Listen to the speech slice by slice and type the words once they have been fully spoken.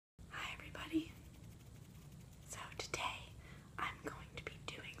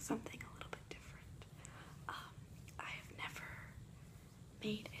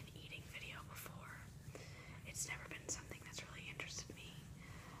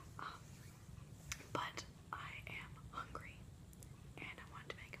but I am hungry and I wanted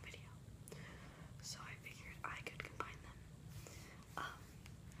to make a video, so I figured I could combine them.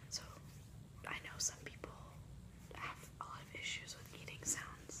 So I know some people have a lot of issues with eating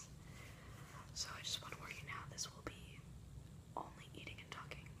sounds, so I just want to warn you now, this will be only eating and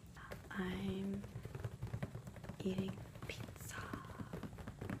talking. I'm eating pizza.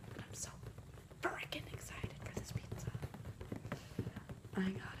 I'm so freaking excited for this pizza. I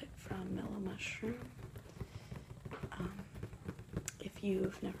got it from Mellow Mushroom. If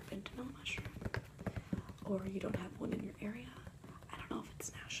you've never been to Mellow Mushroom, or you don't have one in your area, I don't know if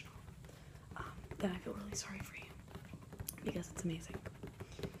it's national, then I feel really sorry for you, because it's amazing.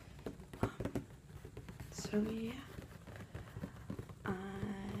 So yeah, I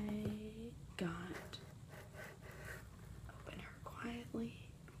got, open her quietly.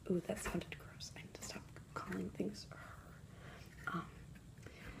 Ooh, that sounded gross. I need to stop calling things her.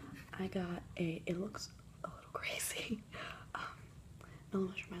 I got it looks a little crazy. Mellow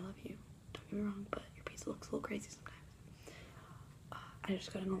Mushroom, I love you. Don't get me wrong, but your pizza looks a little crazy sometimes. I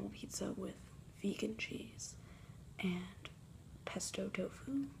just got a normal pizza with vegan cheese and pesto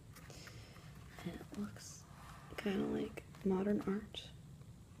tofu. And it looks kind of like modern art,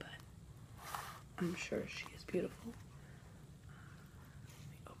 but I'm sure she is beautiful.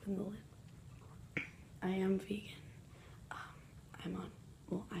 Let me open the lid. I am vegan.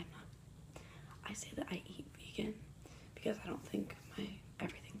 I say that I eat vegan because I don't think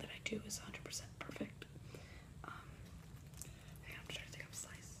everything that I do is 100% perfect. I'm trying to take up a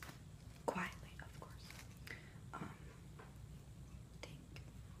slice. Quietly, of course. Take.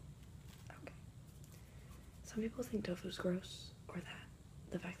 Okay. Some people think tofu's gross, or that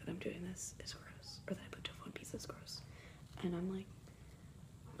the fact that I'm doing this is gross, or that I put tofu on pizza is gross. And I'm like,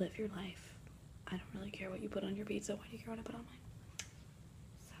 live your life. I don't really care what you put on your pizza. Why do you care what I put on mine?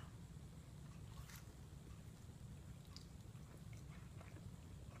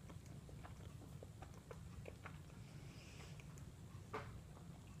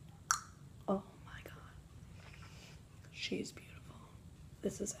 Oh my god. She's beautiful.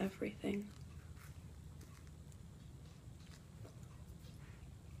 This is everything.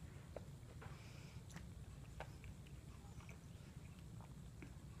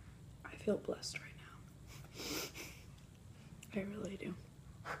 I feel blessed right now. I really do.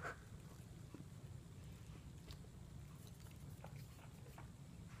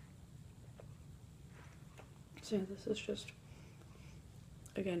 So yeah, this is just,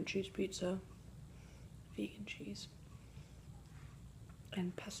 again, cheese pizza, vegan cheese,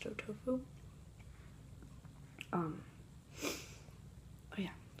 and pesto tofu. Oh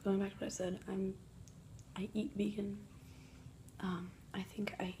yeah, going back to what I said, I eat vegan. I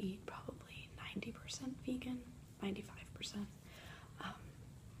think I eat probably 90% vegan, 95%.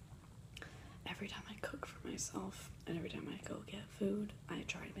 Every time I cook for myself and every time I go get food, I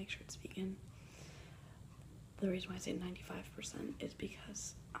try to make sure it's vegan. The reason why I say 95% is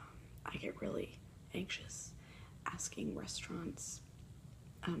because I get really anxious asking restaurant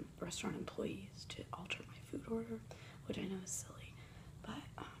employees to alter my food order, which I know is silly,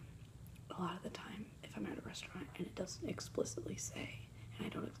 but a lot of the time, if I'm at a restaurant and it doesn't explicitly say,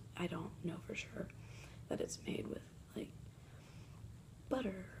 and I don't know for sure that it's made with like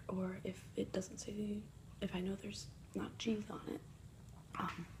butter, or if it doesn't say, if I know there's not cheese on it,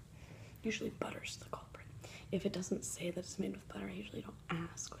 usually butter's the culprit. If it doesn't say that it's made with butter, I usually don't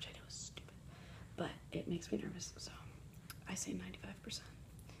ask, which I know is stupid, but it makes me nervous, so I say 95%.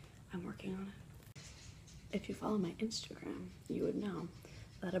 I'm working on it. If you follow my Instagram, you would know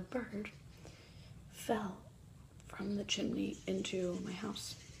that a bird fell from the chimney into my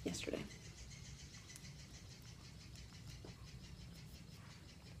house yesterday.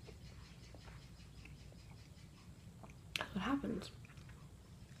 That's what happens.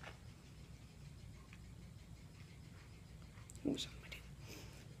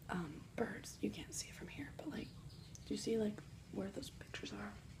 Birds, you can't see it from here, but like, do you see like where those pictures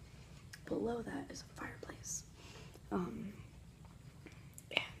are? Below that is a fireplace. And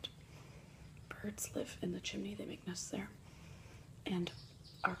birds live in the chimney, they make nests there. And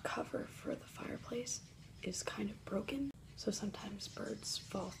our cover for the fireplace is kind of broken, so sometimes birds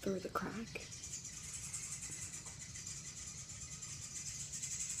fall through the crack.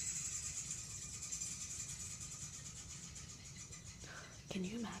 Can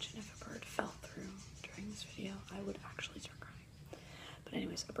you imagine if a bird fell through during this video? I would actually start crying. But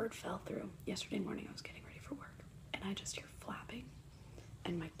anyways, a bird fell through. Yesterday morning I was getting ready for work and I just hear flapping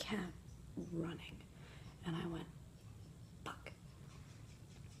and my cat running, and I went, fuck.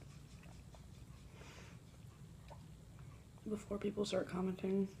 Before people start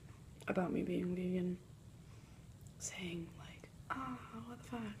commenting, about me being vegan saying like, what the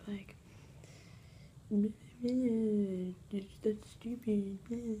fuck, like, that's stupid.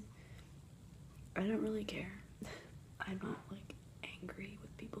 I don't really care. I'm not like angry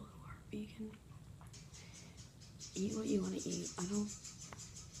with people who are vegan. Eat what you want to eat.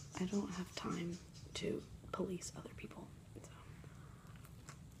 I don't have time to police other people. So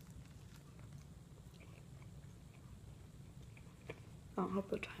I don't have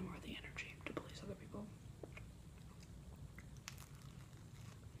the time or the energy to police other people.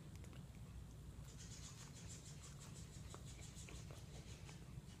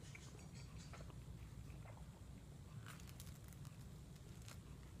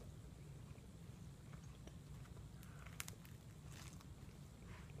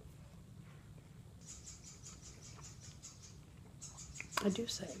 I do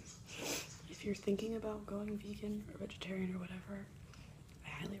say, if you're thinking about going vegan or vegetarian or whatever, I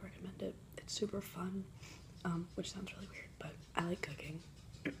highly recommend it. It's super fun, which sounds really weird, but I like cooking.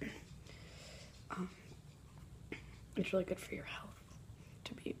 It's really good for your health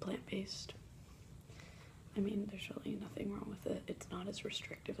to be plant-based. I mean, there's really nothing wrong with it. It's not as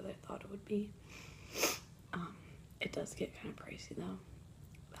restrictive as I thought it would be. It does get kind of pricey though,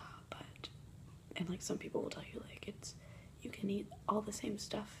 and like some people will tell you like you can eat all the same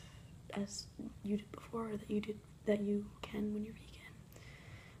stuff as you did before, or that you can when you're vegan.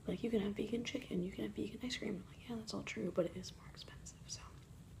 Like you can have vegan chicken, you can have vegan ice cream. Like, yeah, that's all true, but it is more expensive. So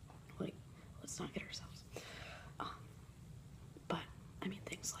like, let's not get ourselves. But I mean,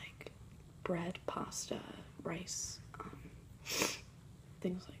 things like bread, pasta, rice,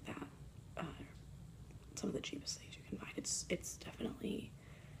 things like that. Some of the cheapest things you can find. It's definitely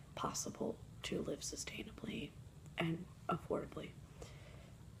possible to live sustainably and affordably,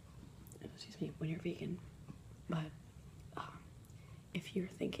 excuse me, when you're vegan. But if you're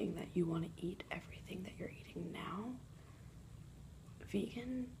thinking that you want to eat everything that you're eating now,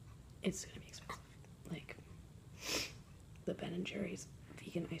 vegan, it's gonna be expensive. Like the Ben & Jerry's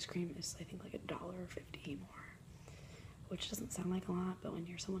vegan ice cream is, I think, like $1.50 more, which doesn't sound like a lot, but when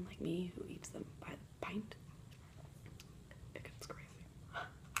you're someone like me who eats them by the pint, it gets crazy.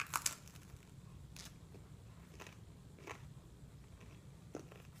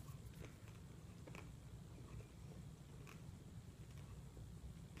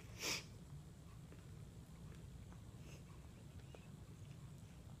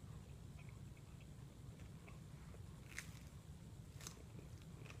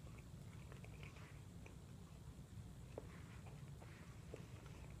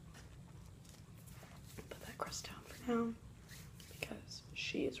 Put that crust down for now because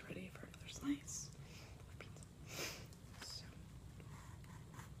she is ready for another slice of pizza. So.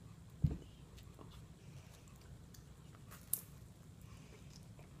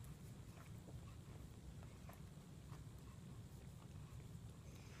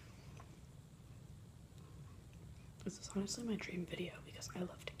 This is honestly my dream video because I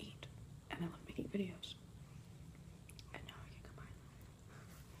love to eat and I love making videos. And now I can combine them.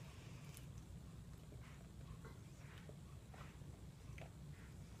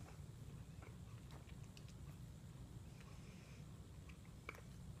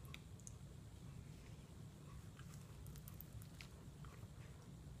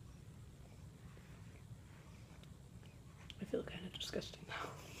 I feel kind of disgusting now.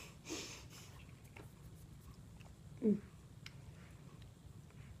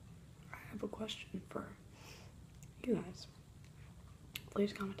 I have a question for you guys.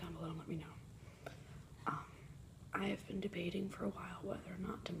 Please comment down below and let me know. I have been debating for a while whether or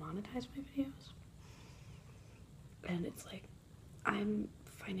not to monetize my videos. And it's like, I'm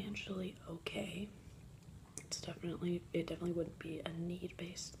financially okay. It definitely wouldn't be a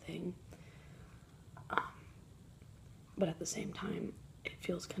need-based thing. But at the same time, it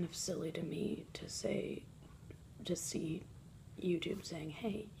feels kind of silly to me to see YouTube saying,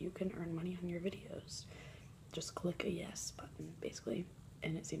 hey, you can earn money on your videos. Just click a yes button, basically.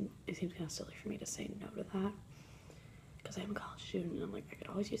 And it seems kind of silly for me to say no to that. Because I'm a college student and I'm like, I could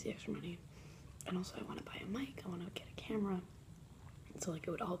always use the extra money. And also I want to buy a mic, I want to get a camera. So like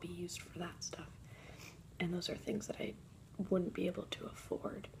it would all be used for that stuff. And those are things that I wouldn't be able to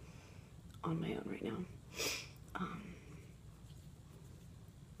afford on my own right now.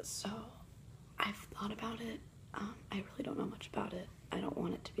 So I've thought about it. I really don't know much about it. I don't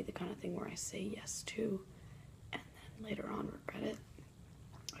want it to be the kind of thing where I say yes to and then later on regret it.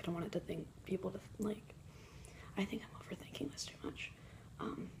 I don't want it to I think I'm overthinking this too much. I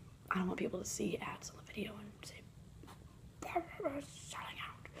don't want people to see ads on the video and say, selling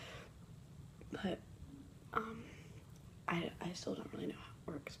out. But I still don't really know how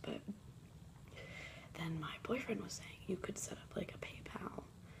it works, but then my boyfriend was saying you could set up like a PayPal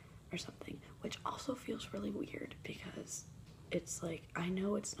or something, which also feels really weird because it's like, I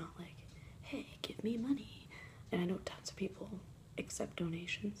know it's not like, hey, give me money. And I know tons of people accept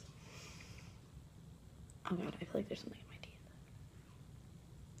donations. Oh god, I feel like there's something in my teeth.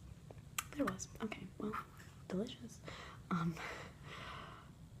 There was. Okay, well, delicious.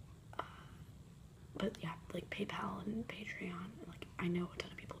 But yeah, like PayPal and Patreon, like I know a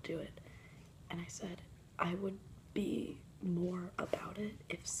ton of people do it. And I said I would be more about it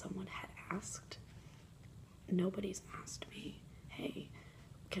if someone had asked. Nobody's asked me, hey,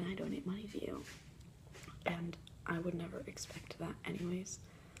 can I donate money to you? And I would never expect that anyways.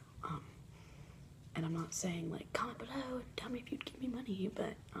 And I'm not saying like, comment below and tell me if you'd give me money,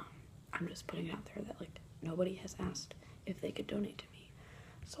 but I'm just putting it out there that like nobody has asked if they could donate to me.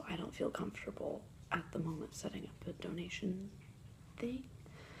 So I don't feel comfortable at the moment setting up a donation thing.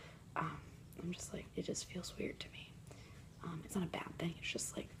 I'm just like, it just feels weird to me. It's not a bad thing, it's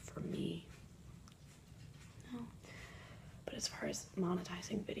just like, for me, no. But as far as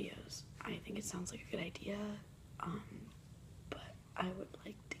monetizing videos, I think it sounds like a good idea, but I would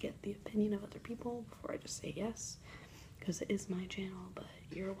like to get the opinion of other people before I just say yes, because it is my channel, but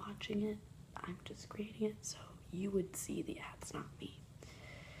you're watching it, I'm just creating it, so you would see the ads, not me.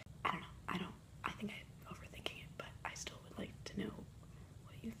 I don't know, I think I'm overthinking it, but I still would like to know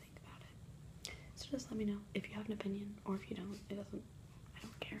what you think about it. So just let me know if you have an opinion, or if you don't, I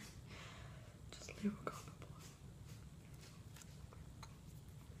don't care. Just leave a comment below.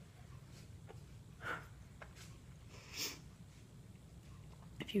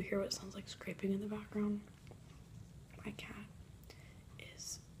 If you hear what sounds like scraping in the background, my cat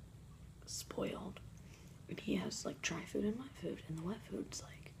is spoiled. And he has like dry food and wet food, and the wet food's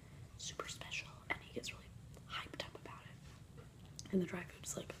like super special, and he gets really hyped up about it. And the dry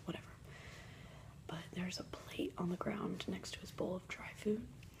food's like whatever. But there's a plate on the ground next to his bowl of dry food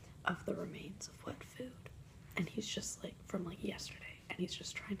of the remains of wet food. And he's just like, from like yesterday, and he's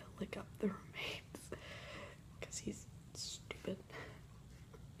just trying to lick up the remains because he's stupid.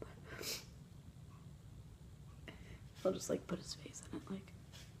 He'll just like put his face in it like.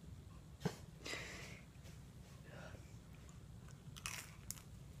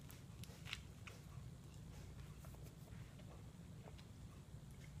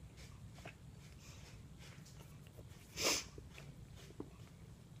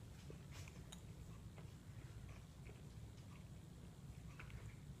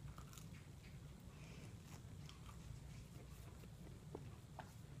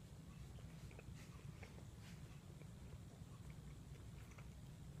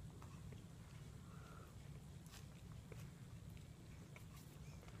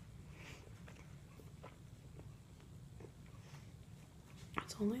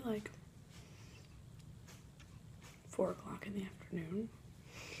 It's only like 4 o'clock in the afternoon,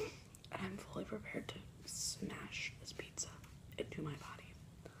 and I'm fully prepared to smash this pizza into my body.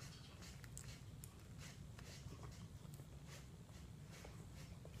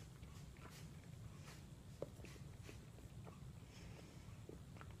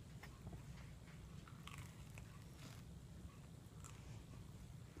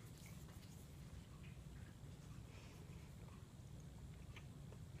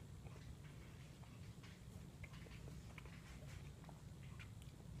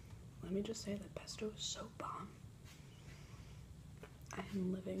 Let me just say that pesto is so bomb. I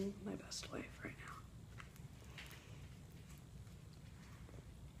am living my best life right now.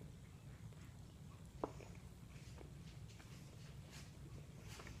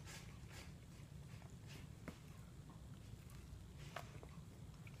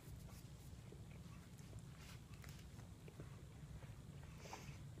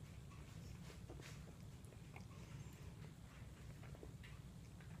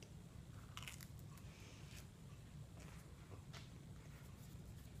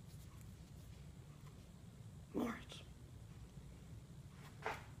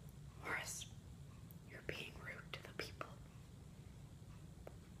 Morris, you're being rude to the people.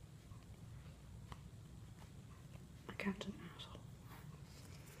 My cat's an asshole.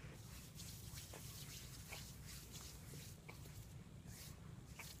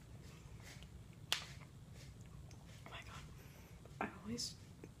 Oh my god. I always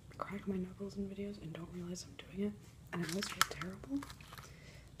crack my knuckles in videos and don't realize I'm doing it. And I always feel terrible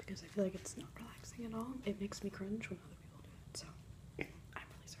because I feel like it's not relaxing at all. It makes me cringe when other people do it, so I'm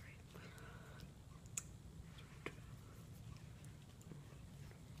really sorry.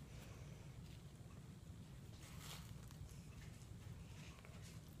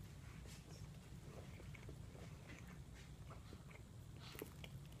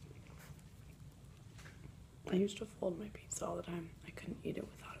 I used to fold my pizza all the time. I couldn't eat it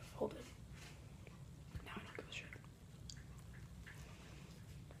without it folded. Now I don't give a shit.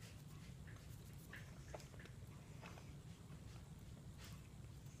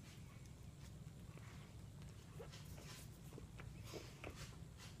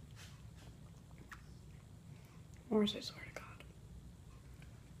 Morris, I swear to God.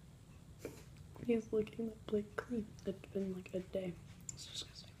 He's licking that plate clean. It's been like a day. It's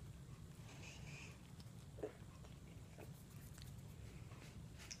disgusting.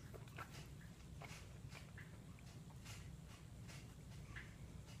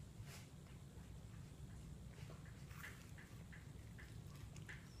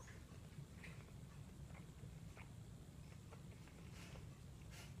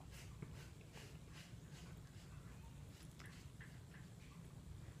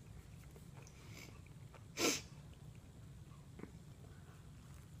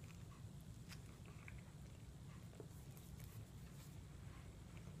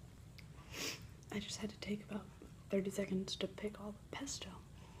 I just had to take about 30 seconds to pick all the pesto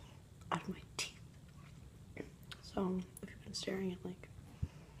out of my teeth. So, if you've been staring at like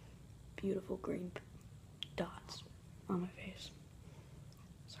beautiful green dots on my face,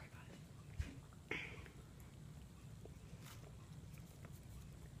 sorry about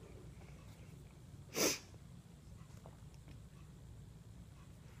it.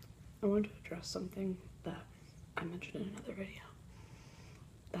 I wanted to address something that I mentioned in another video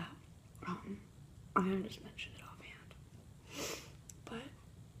that I kind of just mentioned it offhand, but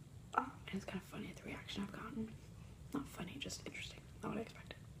and it's kind of funny the reaction I've gotten. Not funny, just interesting. Not what I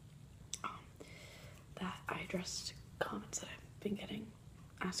expected. That I addressed comments that I've been getting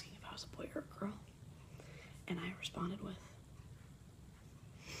asking if I was a boy or a girl, and I responded with,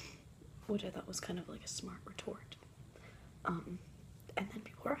 which I thought was kind of like a smart retort. And then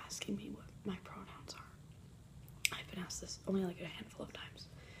people are asking me what my pronouns are. I've been asked this only like a handful of times.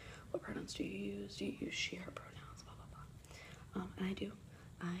 What pronouns do you use? Do you use she, her pronouns? Blah, blah, blah. And I do.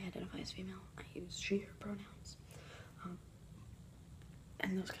 I identify as female. I use she, her pronouns.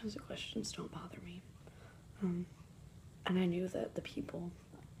 And those kinds of questions don't bother me. And I knew that the people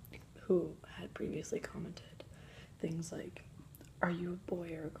who had previously commented things like, are you a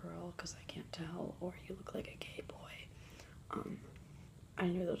boy or a girl? Because I can't tell. Or you look like a gay boy. I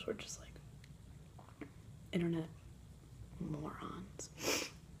knew those were just like internet morons.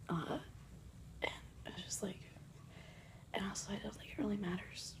 And it was just like, and also I don't think it really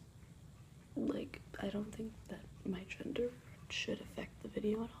matters. Like, I don't think that my gender should affect the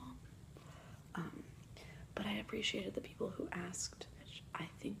video at all. But I appreciated the people who asked, which I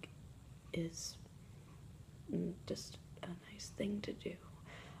think is just a nice thing to do.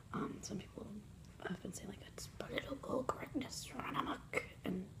 Some people have been saying like it's political correctness run amok,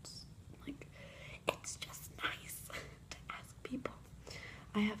 and like it's just nice to ask people.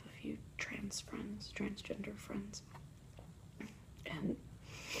 I have a few transgender friends, and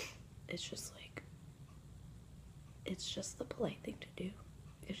it's just like, it's just the polite thing to do.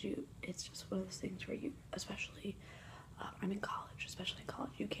 It's just one of those things where you, especially, I'm in college, especially in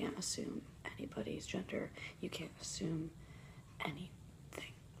college, you can't assume anybody's gender. You can't assume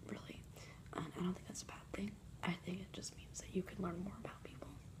anything, really. And I don't think that's a bad thing. I think it just means that you can learn more about people.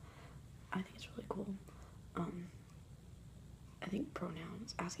 I think it's really cool. I think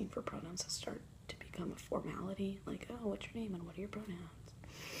pronouns, asking for pronouns has started to become a formality. Like, oh, what's your name and what are your pronouns?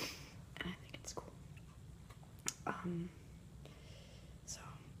 And I think it's cool. So,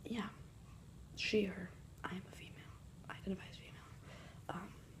 yeah. She, her. I am a female. I identify as female.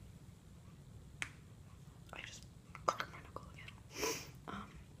 I just cracked my knuckle again.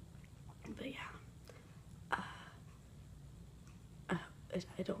 But yeah.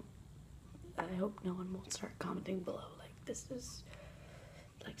 I hope no one will start commenting below like, this is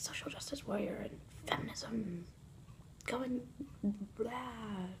like social justice warrior and feminism going blah,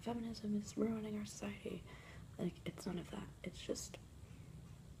 feminism is ruining our society. Like, it's none of that. It's just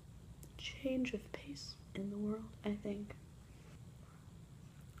change of pace in the world, I think.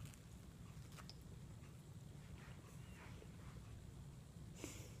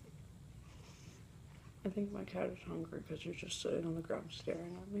 I think my cat is hungry because he's just sitting on the ground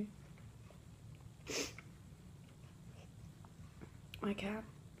staring at me. My cat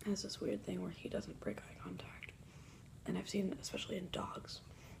has this weird thing where he doesn't break eye contact. And I've seen, especially in dogs,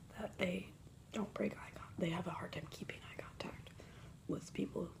 that they don't break eye contact. They have a hard time keeping eye contact with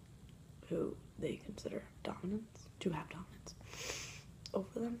people who they consider dominance, to have dominance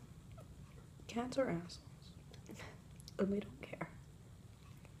over them. Cats are assholes. And we don't care.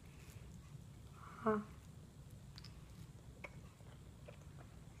 Huh.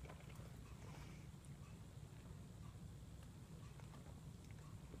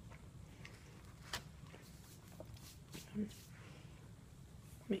 Let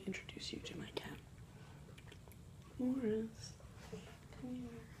me introduce you to my cat. Morris, come here.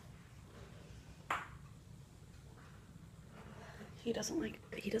 He doesn't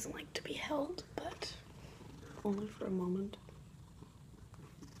like to be held, but only for a moment.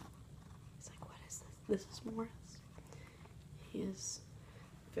 He's like, what is this? This is Morris. He is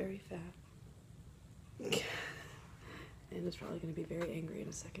very fat. And is probably going to be very angry in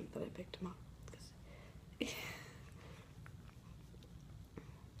a second that I picked him up.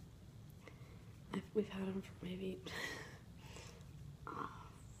 We've had him for maybe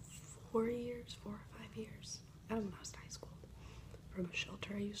 4 years, 4 or 5 years. I don't know when I was in high school. From a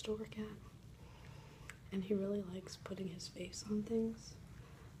shelter I used to work at. And he really likes putting his face on things.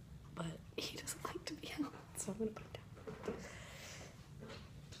 But he doesn't like to be held. So I'm going to put him down.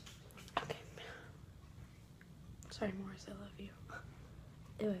 Okay. Sorry, Morris, I love you.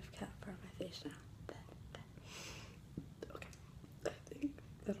 Ew, I have cat fur on my face now. Okay. I think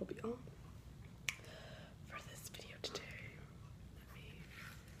that'll be all for this video today.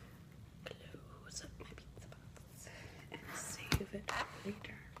 Let me close up my pizza box and save it for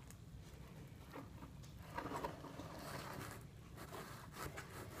later.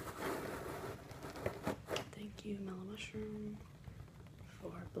 Thank you, Mellow Mushroom,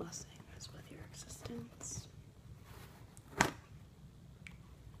 for blessing us with your existence.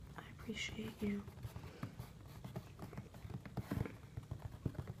 I appreciate you.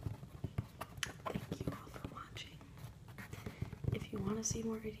 Thank you all for watching. If you want to see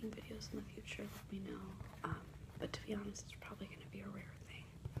more eating videos in the future, let me know. But to be honest, it's probably going to be a rare thing.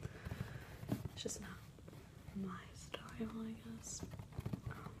 It's just not my style, I guess.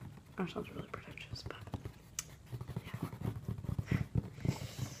 That sounds really pretentious, but yeah.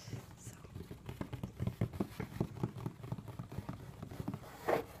 So.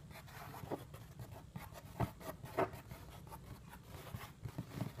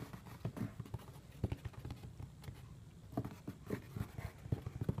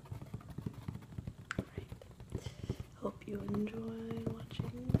 Hope you enjoy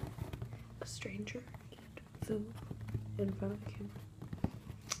watching a stranger eat food in front of a camera.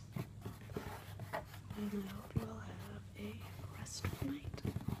 And I hope you all have a restful night.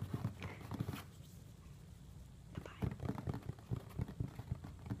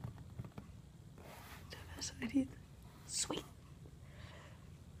 Bye-bye.